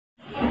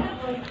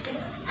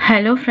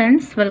Hello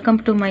friends, welcome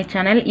to my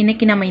channel.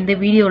 இன்னைக்கு நம்ம இந்த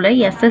வீடியோல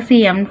SSC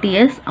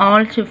MTS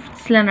all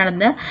shiftsல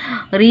நடந்த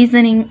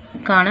reasoning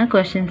கான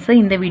questions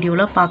இந்த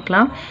வீடியோல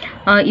பார்க்கலாம்.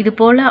 இது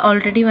போல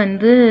ஆல்ரெடி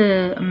வந்து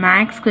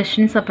max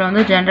questions அப்புறம்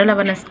வந்து general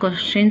awareness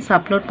questions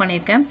அப்லோட்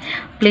பண்ணிருக்கேன்.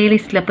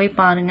 playlistல போய்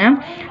பாருங்க.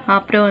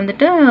 அப்புறம்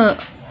வந்துட்டு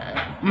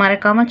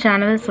மறக்காம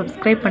சேனலை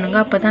சப்ஸ்கிரைப் பண்ணுங்க.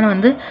 அப்பதான்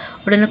வந்து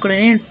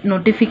உடனுக்குடனே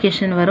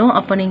நோட்டிஃபிகேஷன் வரும்.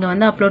 அப்போ நீங்க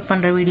வந்து அப்லோட்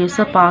பண்ற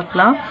வீடியோஸை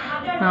பார்க்கலாம்.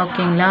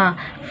 ஓகேங்களா?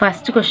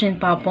 ஃபர்ஸ்ட் क्वेश्चन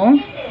பாப்போம்.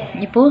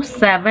 இப்போ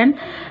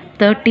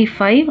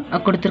 7:35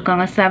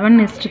 கொடுத்திருக்காங்க.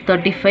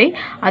 7:35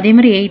 அதே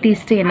மாதிரி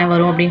 8 என்ன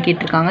வரும் அப்படினு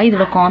கேட்டிருக்காங்க.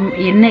 இதோட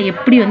என்ன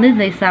எப்படி வந்து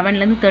இந்த 7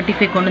 ல இருந்து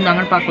 35 கொண்டு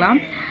வந்தாங்கன்னு பார்க்கலாம்.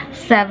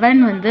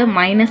 7 வந்து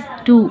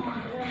 -2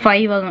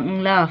 5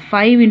 ஆகுங்களா?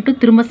 5 into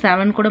திரும்ப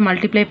 7 கூட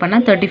மல்டிப்ளை பண்ணா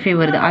 35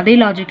 வருது. அதே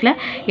லாஜிக்ல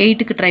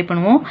 8 க்கு ட்ரை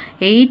பண்ணுவோம்.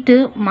 8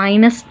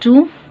 -2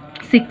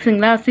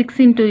 6ங்களா? 6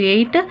 into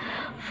 8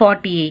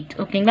 48.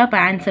 ஓகேங்களா? அப்ப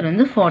ஆன்சர்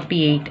வந்து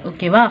 48.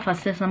 ஓகேவா?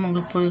 ஃபர்ஸ்ட் சம்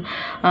உங்களுக்கு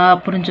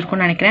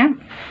புரிஞ்சிருக்கும்னு நினைக்கிறேன்.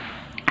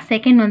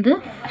 செகண்ட் வந்து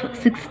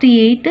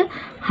 68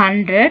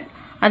 100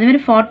 அதே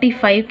மாதிரி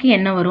 45 க்கு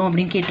என்ன வரும்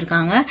அப்படினு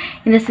கேட்டிருக்காங்க.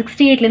 இந்த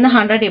 68 ல இருந்து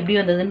 100 எப்படி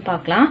வந்ததுன்னு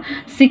பார்க்கலாம்.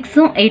 6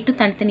 உம் 8 உம்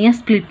தனித்தனியா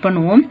ஸ்ப்ளிட்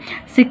பண்ணுவோம்.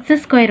 6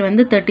 ஸ்கொயர்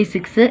வந்து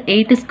 36,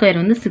 8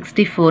 ஸ்கொயர் வந்து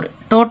 64.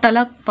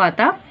 டோட்டலா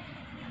பார்த்தா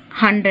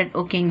 100.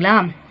 ஓகேங்களா?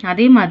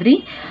 அதே மாதிரி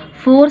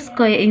 4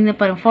 ஸ்கொயர் இந்த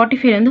பாருங்க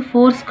 45 வந்து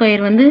 4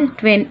 ஸ்கொயர் வந்து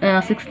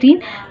 16,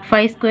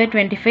 5 ஸ்கொயர்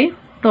 25,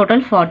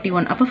 டோட்டல்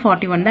 41. அப்ப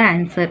 41 தான்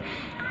ஆன்சர்.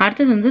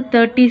 அடுத்து வந்து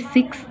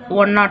 36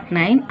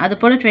 109 அது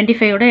போல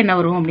 25 ஓட என்ன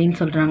வரும் அப்படினு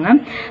சொல்றாங்க.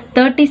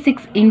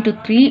 36 into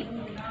 3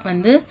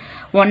 வந்து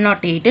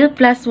 108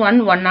 plus 1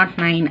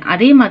 109.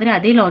 அதே மாதிரி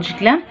அதே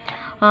லாஜிக்ல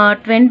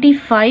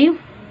 25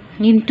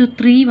 into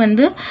 3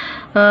 வந்து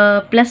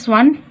plus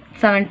 1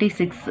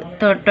 76.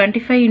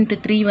 25 into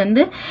 3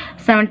 வந்து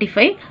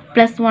 75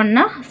 plus 1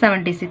 னா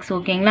 76.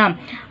 ஓகேங்களா?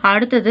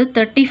 அடுத்தது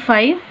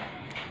 35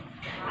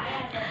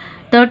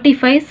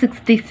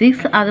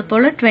 66 அது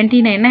போல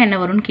 29 என்ன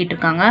வரும்னு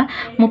கேட்டிருக்காங்க.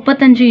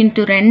 35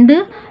 into 2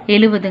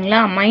 70ங்களா?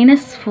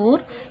 -4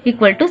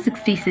 equal to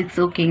 66.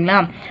 ஓகேங்களா?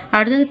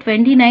 அடுத்தது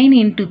 29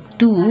 into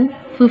 2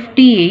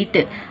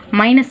 58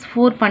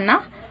 -4 பண்ணா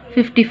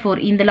 54.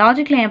 இந்த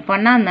லாஜிக்ல ஏன்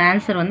பண்ணா அந்த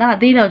ஆன்சர் வந்து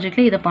அதே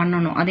லாஜிக்ல இத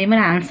பண்ணனும். அதே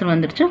மாதிரி ஆன்சர்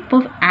வந்துருச்சு. இப்போ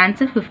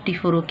ஆன்சர்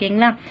 54.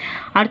 ஓகேங்களா?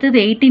 அடுத்து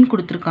 18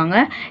 கொடுத்திருக்காங்க.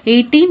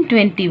 18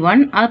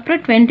 21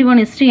 அப்புறம்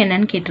 21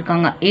 என்னன்னு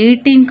கேட்டிருக்காங்க.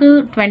 18 க்கு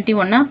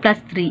 21 னா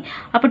 +3.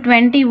 அப்ப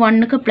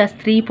 21 க்கு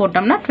 +3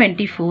 போட்டோம்னா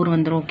 24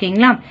 வந்துரும்.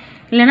 ஓகேங்களா?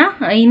 இல்லனா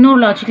இன்னொரு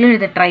லாஜிக்ல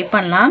இத ட்ரை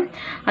பண்ணலாம்.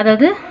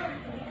 அதாவது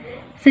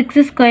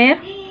 6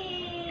 ஸ்கொயர்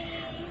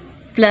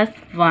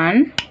 +1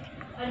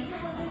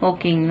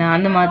 ஓகேங்களா?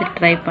 அந்த மாதிரி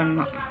ட்ரை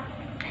பண்ணலாம்.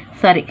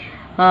 சாரி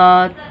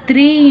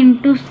 3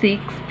 into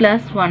 6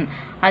 plus 1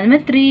 அது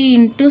மாதிரி 3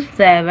 into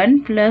 7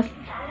 plus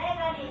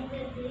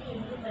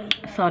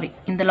சாரி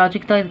இந்த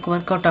லாஜிக் தான் இதுக்கு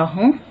ஒர்க் அவுட்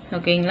ஆகும்.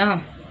 ஓகேங்களா?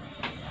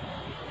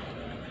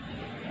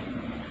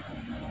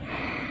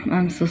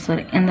 I'm so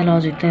sorry இந்த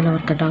லாஜிக் தான்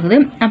ஒர்க் அவுட் ஆகுது.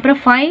 அப்புறம்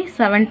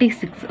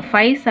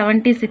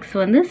 576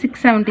 வந்து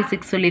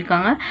 676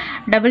 சொல்லிருக்காங்க.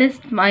 டபுள் எஸ்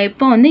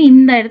இப்போ வந்து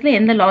இந்த இடத்துல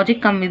எந்த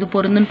லாஜிக் இது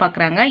பொருந்துன்னு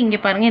பார்க்கறாங்க. இங்க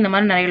பாருங்க இந்த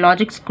மாதிரி நிறைய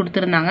லாஜிக்ஸ்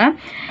கொடுத்திருந்தாங்க.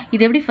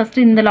 இது எப்படி ஃபர்ஸ்ட்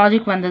இந்த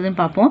லாஜிக் வந்ததுன்னு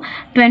பாப்போம்.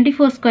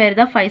 24 ஸ்கொயர்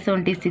தான்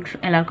 576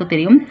 எல்லாருக்கும்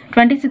தெரியும்.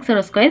 26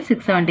 ஓட ஸ்கொயர்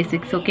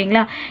 676.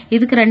 ஓகேங்களா?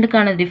 இதுக்கு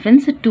ரெண்டுக்கான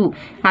டிஃபரன்ஸ் 2.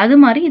 அது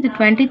மாதிரி இது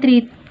 23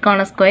 கான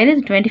ஸ்கொயர்,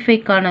 இது 25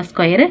 கான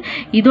ஸ்கொயர்,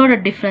 இதோட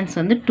டிஃபரன்ஸ்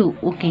வந்து 2.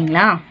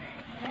 ஓகேங்களா?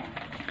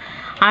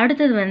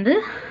 அடுத்தது வந்து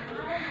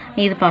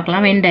இது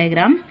பார்க்கலாம். Venn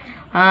diagram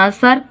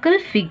circle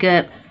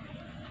figure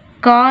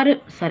car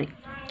sorry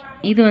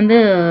இது வந்து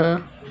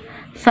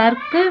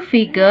சர்க்கிள்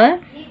ஃபிகர்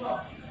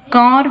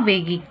கார்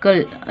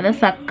வெஹிக்கிள். அதாவது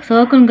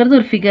சர்க்கிள்ங்கிறது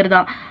ஒரு ஃபிகர்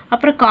தான்.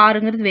 அப்புறம்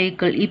காருங்கிறது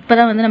வெஹிக்கிள். இப்போ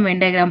தான் வந்து நம்ம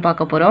வென் டயக்ராம்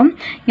பார்க்க போகிறோம்.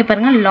 இங்கே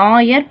பாருங்கள்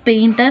லாயர்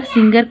பெயிண்டர்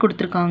சிங்கர்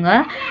கொடுத்துருக்காங்க.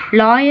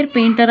 லாயர்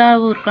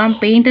பெயிண்டராகவும் இருக்கலாம்,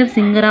 பெயிண்டர்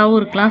சிங்கராகவும்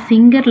இருக்கலாம்,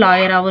 சிங்கர்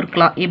லாயராகவும்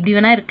இருக்கலாம். எப்படி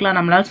வேணால் இருக்கலாம்,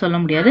 நம்மளால் சொல்ல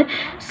முடியாது.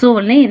 ஸோ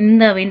வந்து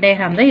இந்த வென்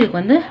டயக்ராம் தான்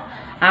இதுக்கு வந்து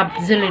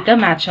அப்சல்யூட்டா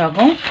மேட்ச்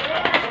ஆகும்.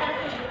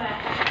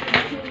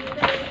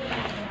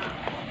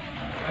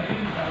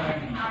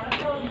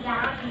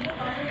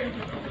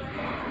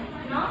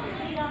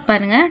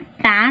 பாருங்க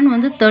tan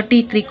வந்து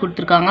 33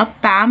 கொடுத்திருக்காங்க,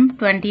 pam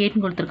 28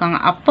 கொடுத்திருக்காங்க.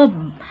 அப்ப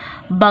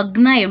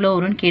பக்னா எவ்வளவு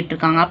வரும்னு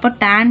கேட்டிருக்காங்க. அப்ப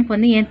tan க்கு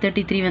வந்து ஏன்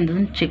 33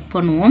 வந்ததுன்னு செக்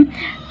பண்ணுவோம்.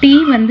 t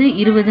வந்து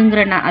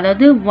 20ங்கற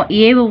அதாவது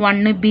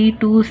a1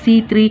 b2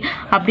 c3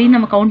 அப்படி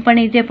நம்ம கவுண்ட்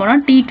பண்ணிட்டே போனா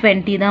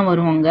t20 தான்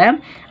வருவாங்க.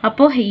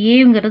 அப்போ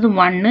aங்கிறது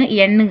 1,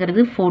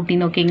 n-ங்கிறது 14.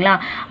 ஓகேங்களா?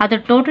 அது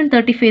டோட்டல்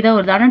 35 தான்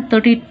வருது. ஆனா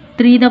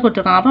 33 தான்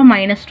கொடுத்திருக்காங்க. அப்ப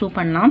 -2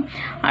 பண்ணலாம்.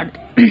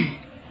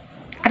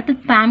 அடுத்து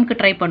pam க்கு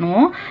ட்ரை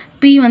பண்ணுவோம்.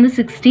 p வந்து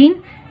 16,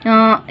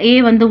 a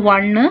வந்து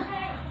 1,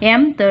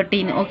 m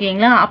 13.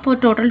 ஓகேங்களா? அப்போ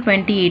டோட்டல்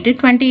 28.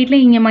 28ல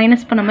இங்க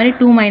மைனஸ் பண்ண மாதிரி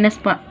 2 மைனஸ்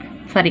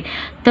சாரி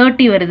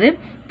 30 வருது.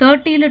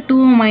 30ல 2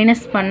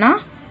 மைனஸ் பண்ணா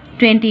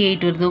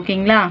 28 வருது.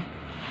 ஓகேங்களா?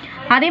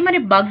 அதே மாதிரி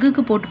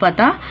பக்குக்கு போட்டு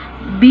பார்த்தா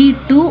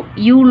b2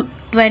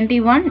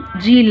 u21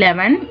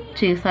 g11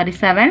 சாரி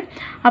 7.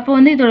 அப்போ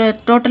வந்து இதோட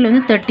டோட்டல்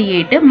வந்து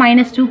 38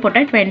 -2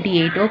 போட்டா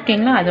 28.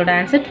 ஓகேங்களா? அதோட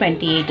ஆன்சர்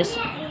 28.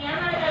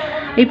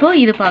 இப்போ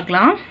இது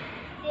பார்க்கலாம்.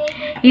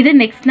 இது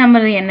நெக்ஸ்ட்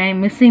நம்பர் என்ன,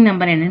 மிஸ்ஸிங்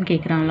நம்பர் என்னன்னு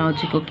கேட்குறாங்க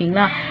லாஜிக்.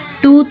 ஓகேங்களா,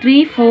 2 3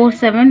 4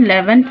 7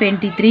 11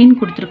 23ன்னு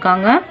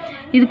கொடுத்துருக்காங்க.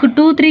 இதுக்கு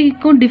 2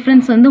 3க்கும்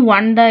டிஃப்ரென்ஸ் வந்து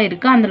 1 தான்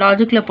இருக்குது. அந்த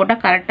லாஜிக்கில்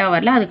போட்டால் கரெக்டாக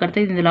வரல.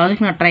 அதுக்கடுத்து இந்த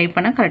லாஜிக் நான் ட்ரை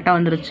பண்ண கரெக்டாக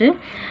வந்துருச்சு.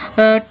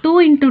 2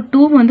 ×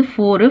 2 வந்து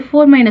 4,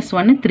 4 -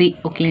 1 3.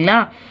 ஓகேங்களா,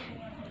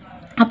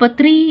 அப்போ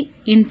 3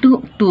 ×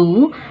 2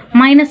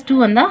 -2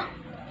 வந்தால்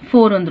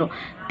 4 வந்துடும்.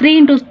 3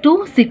 × 2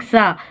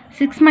 6,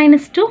 6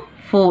 - 2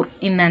 4.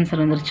 இந்த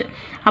ஆன்சர் வந்துருச்சு.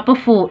 அப்போ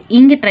 4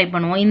 இங்கே ட்ரை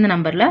பண்ணுவோம். இந்த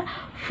நம்பரில்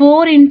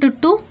 4 ×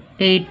 2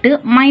 8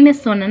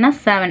 -1னா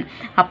 7.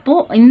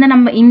 அப்போது இந்த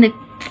நம்பர் இந்த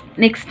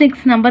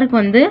நெக்ஸ்ட் நம்பருக்கு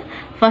வந்து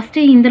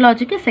ஃபஸ்ட்டு இந்த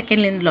லாஜிக்கு,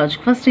 செகண்டில் இந்த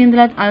லாஜிக், ஃபஸ்ட்டு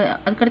இந்த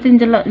அதுக்கடுத்து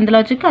இந்த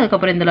லாஜிக்கு,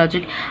 அதுக்கப்புறம் இந்த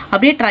லாஜிக்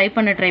அப்படியே ட்ரை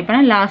பண்ண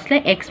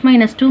லாஸ்ட்டில் x -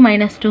 2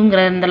 -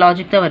 2ங்கிற இந்த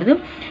லாஜிக் தான் வருது.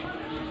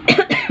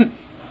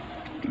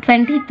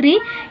 23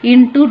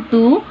 ×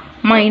 2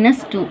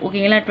 -2.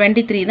 ஓகேங்களா,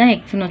 23 தான்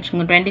எக்ஸ்னு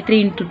வச்சுக்கோங்க.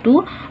 23 × 2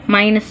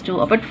 -2.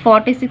 அப்போ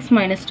 46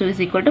 - 2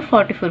 =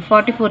 44.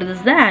 44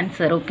 இஸ் த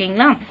ஆன்சர்.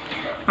 ஓகேங்களா,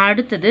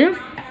 அடுத்தது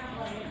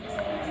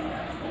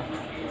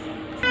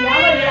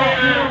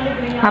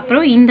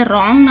அப்புறம் இந்த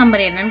ராங்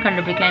நம்பர் என்னன்னு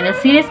கண்டுபிடிக்கலாம். இந்த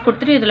சீரியஸ்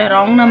கொடுத்துட்டு இதில்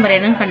ராங் நம்பர்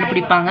என்னன்னு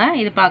கண்டுபிடிப்பாங்க.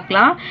 இது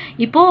பார்க்கலாம்.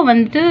 இப்போது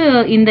வந்துட்டு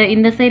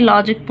இந்த சைடு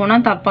லாஜிக்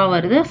போனால் தப்பாக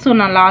வருது. ஸோ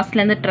நான்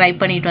லாஸ்ட்லேருந்து ட்ரை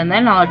பண்ணிட்டு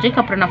வந்தேன் லாஜிக்.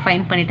 அப்புறம் நான்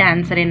ஃபைன் பண்ணிவிட்டேன்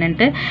ஆன்சர்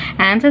என்னன்ட்டு.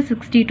 ஆன்சர்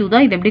 62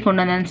 தான். இது எப்படி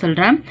கொண்டு வந்தேன்னு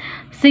சொல்கிறேன்.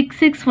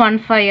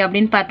 6615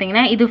 அப்படின்னு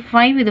பார்த்தீங்கன்னா இது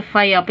 5 இது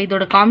 5. அப்போ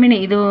இதோட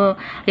இது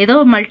ஏதோ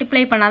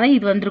மல்டிப்ளை பண்ணாதான்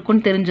இது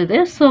வந்திருக்குன்னு தெரிஞ்சது.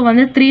 ஸோ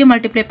வந்து 3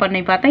 மல்டிப்ளை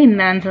பண்ணி பார்த்தா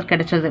இந்த ஆன்சர்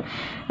கிடைச்சது.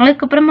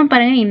 அதுக்கப்புறமா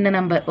பாருங்கள் இந்த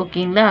நம்பர்.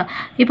 ஓகேங்களா,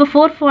 இப்போ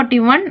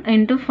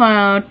 441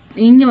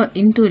 இங்கே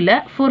இன்ட்டு இல்லை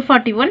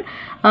 441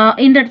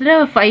 இந்த இடத்துல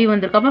 5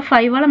 வந்திருக்கு. அப்போ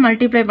 5ஆல்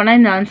மல்டிப்ளை பண்ணால்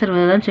இந்த ஆன்சர்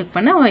வருதுதான் செக்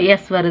பண்ண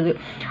எஸ் வருது.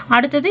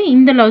 அடுத்தது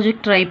இந்த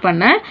லாஜிக் ட்ரை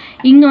பண்ணேன்.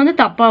 இங்கே வந்து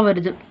தப்பாக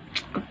வருது.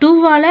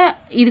 2ஆல்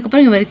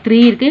இதுக்கப்புறம் இங்கே 3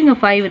 இருக்குது, இங்கே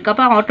 5 இருக்குது.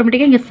 அப்போ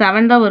ஆட்டோமேட்டிக்காக இங்கே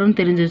 7 தான் வரும்னு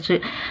தெரிஞ்சிச்சு.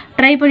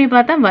 ட்ரை பண்ணி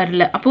பார்த்தா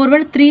வரல. அப்போ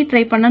ஒருவேளை 3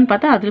 ட்ரை பண்ணான்னு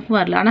பார்த்தா அதுக்கும்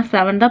வரல. ஆனால்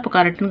 7 தான் இப்போ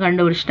கரெக்டுன்னு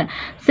கண்டுபிடிச்சிட்டேன்.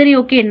 சரி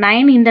ஓகே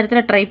 9 இந்த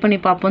இடத்துல ட்ரை பண்ணி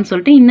பார்ப்போம்னு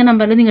சொல்லிட்டு இந்த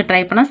நம்பர்லேருந்து நீங்கள்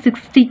ட்ரை பண்ணால்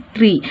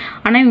 63.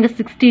 ஆனால் இவங்க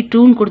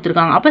 62ன்னு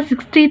கொடுத்துருக்காங்க. அப்போ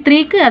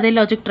 63க்கு அதே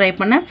லாஜிக் ட்ரை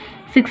பண்ணேன்.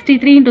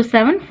 63 ×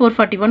 7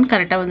 441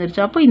 கரெக்டாக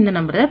வந்துருச்சு. அப்போ இந்த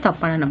நம்பர் தான்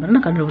தப்பான நம்பர்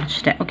நான்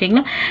கண்டுபிடிச்சிட்டேன்.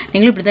 ஓகேங்களா,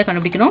 நீங்களும் இப்படி தான்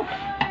கண்டுபிடிக்கணும்.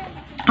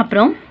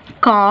 அப்புறம்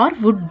கார்,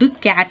 வுட்டு,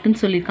 கேட்டுன்னு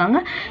சொல்லியிருக்காங்க.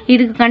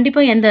 இதுக்கு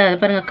கண்டிப்பாக எந்த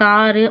பாருங்கள்,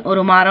 காரு,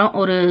 ஒரு மரம்,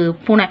 ஒரு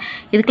பூனை,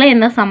 இதுக்கெல்லாம்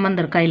எந்த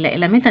சம்மந்தம் இருக்கா? இல்லை,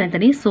 எல்லாமே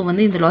தனித்தனி. ஸோ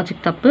வந்து இந்த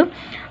லாஜிக் தப்பு.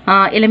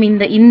 எல்லாமே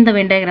இந்த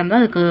வெண்டாகிராம்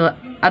தான் அதுக்கு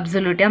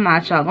அப்சல்யூட்டாக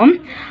மேட்ச் ஆகும்.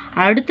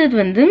 அடுத்தது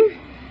வந்து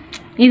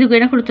இதுக்கு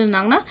என்ன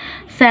கொடுத்துருந்தாங்கன்னா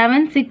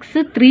 7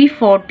 6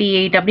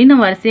 348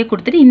 அப்படின்னு வரிசையாக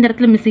கொடுத்துட்டு இந்த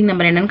இடத்துல மிஸ்ஸிங்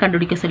நம்பர் என்னன்னு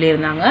கண்டுபிடிக்க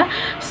சொல்லியிருந்தாங்க.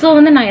 ஸோ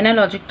வந்து நான் என்ன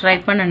லாஜிக் ட்ரை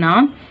பண்ணேன்னா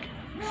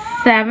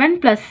 7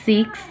 +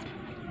 6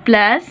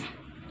 +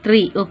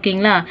 3.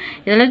 ஓகேங்களா,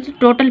 இதெல்லாம்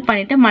டோட்டல்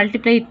பண்ணிவிட்டு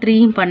மல்டிப்ளை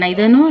 3 பண்ணேன்.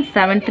 இது இன்னும்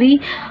 7 3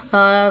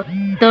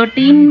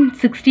 13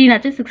 16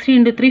 ஆச்சு.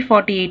 16 × 3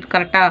 48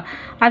 கரெக்டாக.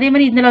 அதே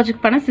மாதிரி இந்த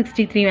லாஜிக் பண்ணால்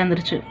 63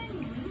 வந்துருச்சு.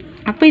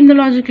 அப்போ இந்த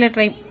லாஜிக்கில்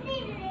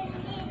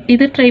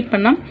ட்ரை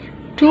பண்ணால்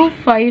 2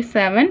 5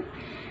 7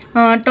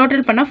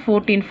 டோட்டல் பண்ணால்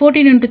 14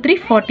 14 × 3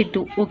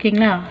 42.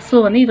 ஓகேங்களா, ஸோ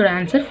வந்து இதோட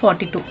ஆன்சர்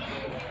 42.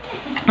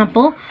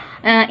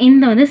 அப்போது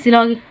இந்த வந்து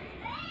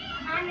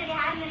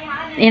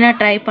ஏன்னா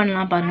ட்ரை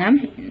பண்ணலாம் பாருங்கள்.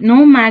 நோ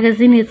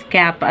மேகசின் இஸ்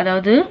கேப்,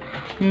 அதாவது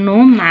no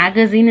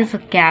magazine is a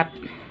gap.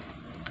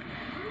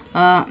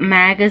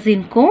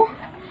 மேகசின்க்கும்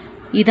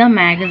இதான்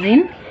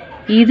மேகசின்,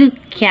 இது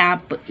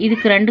கேப்.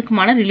 இதுக்கு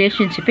ரெண்டுக்குமான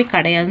ரிலேஷன்ஷிப்பே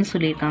கிடையாதுன்னு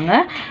சொல்லியிருக்காங்க.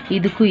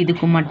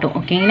 இதுக்கும் மட்டும்.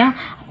 ஓகேங்களா,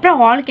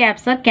 அப்புறம் all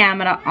caps R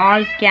camera.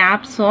 All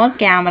caps R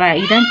camera,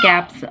 இதுதான்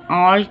caps.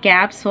 All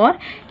caps R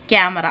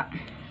camera.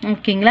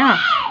 ஓகேங்களா,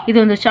 இது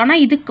வந்துச்சு.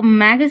 ஆனால் இதுக்கு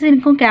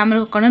மேகசினுக்கும்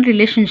கேமராவுக்கான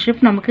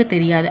ரிலேஷன்ஷிப் நமக்கு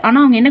தெரியாது.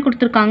 ஆனால் அவங்க என்ன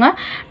கொடுத்துருக்காங்க,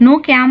 no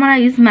camera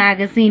is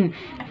magazine.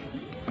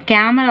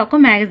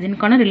 கேமராவுக்கும்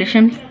மேகசினுக்கான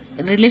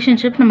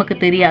relationship நமக்கு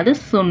தெரியாது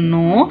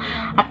சொன்னோம்.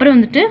 அப்புறம்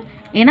வந்துட்டு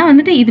ஏன்னா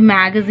வந்துட்டு இது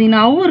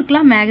மேகசினாகவும்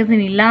இருக்கலாம்,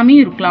 மேகசின்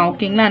இல்லாமையும் இருக்கலாம்.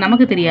 ஓகேங்களா,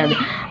 நமக்கு தெரியாது.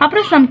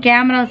 அப்புறம் சம்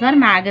கேமராஸ் ஆர்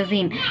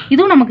மேகசின்,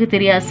 இதுவும் நமக்கு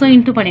தெரியாது. ஸோ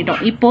இன்ட்டு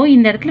பண்ணிட்டோம். இப்போது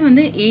இந்த இடத்துல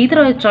வந்து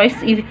எய்தர்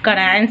சாய்ஸ்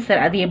இதுக்கான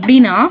ஆன்சர். அது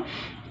எப்படின்னா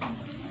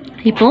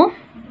இப்போது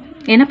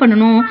என்ன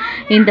பண்ணணும்,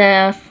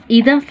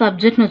 இதான்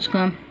சப்ஜெக்ட்னு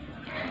வச்சுக்கோங்க.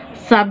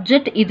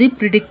 சப்ஜெக்ட் இது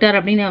ப்ரிடிக்டர்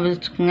அப்படின்னு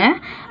வச்சுக்கோங்க.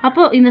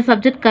 அப்போது இந்த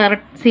சப்ஜெக்ட்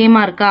கரெக்ட்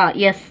சேமாக இருக்கா?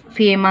 எஸ்,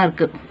 சேமாக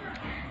இருக்குது.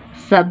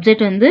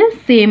 சப்ஜெக்ட் வந்து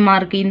சேமாக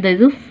இருக்குது. இந்த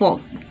இது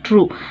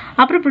ட்ரூ.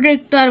 அப்புறம்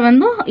ப்ரிடிக்டர்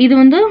வந்து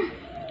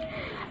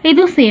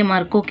இதுவும் சேமாக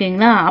இருக்குது.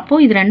 ஓகேங்களா,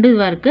 அப்போது இது ரெண்டு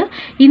இதுவாக இருக்குது.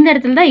 இந்த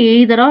இடத்துல தான்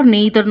எய்தர் ஆர்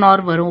நெய்தர்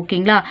நார் வரும்.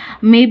 ஓகேங்களா,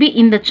 மேபி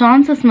இந்த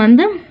சான்சஸ்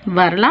வந்து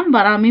வரலாம்,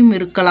 வராமையும்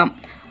இருக்கலாம்.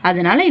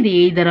 அதனால இது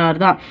எய்தரார்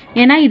தான்.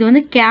 ஏன்னா இது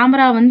வந்து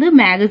கேமரா வந்து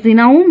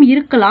மேகசினாகவும்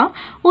இருக்கலாம்,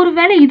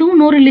 ஒருவேளை இதுவும்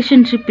நோ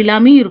ரிலேஷன்ஷிப்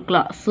இல்லாமல்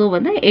இருக்கலாம். ஸோ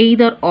வந்து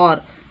எய்தர்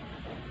ஆர்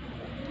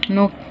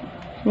நோ.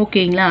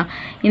 ஓகேங்களா,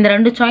 இந்த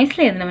ரெண்டு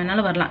சாய்ஸில் எந்த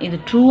வேணாலும் வரலாம். இது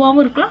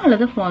ட்ரூவாகவும் இருக்கலாம்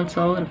அல்லது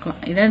ஃபால்ஸாகவும் இருக்கலாம்.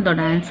 இதான்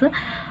இதோட answer.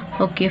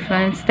 Okay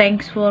friends,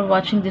 thanks for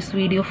வாட்சிங் திஸ்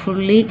வீடியோ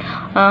ஃபுல்லி.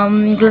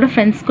 உங்களோட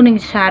ஃப்ரெண்ட்ஸ்க்கும்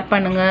நீங்கள் ஷேர்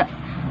பண்ணுங்கள்.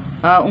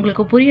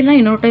 உங்களுக்கு புரியலனா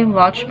இன்னொரு டைம்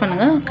வாட்ச்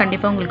பண்ணுங்கள்,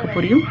 கண்டிப்பாக உங்களுக்கு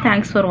புரியும்.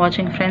 தேங்க்ஸ் ஃபார்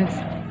வாட்சிங் ஃப்ரெண்ட்ஸ்.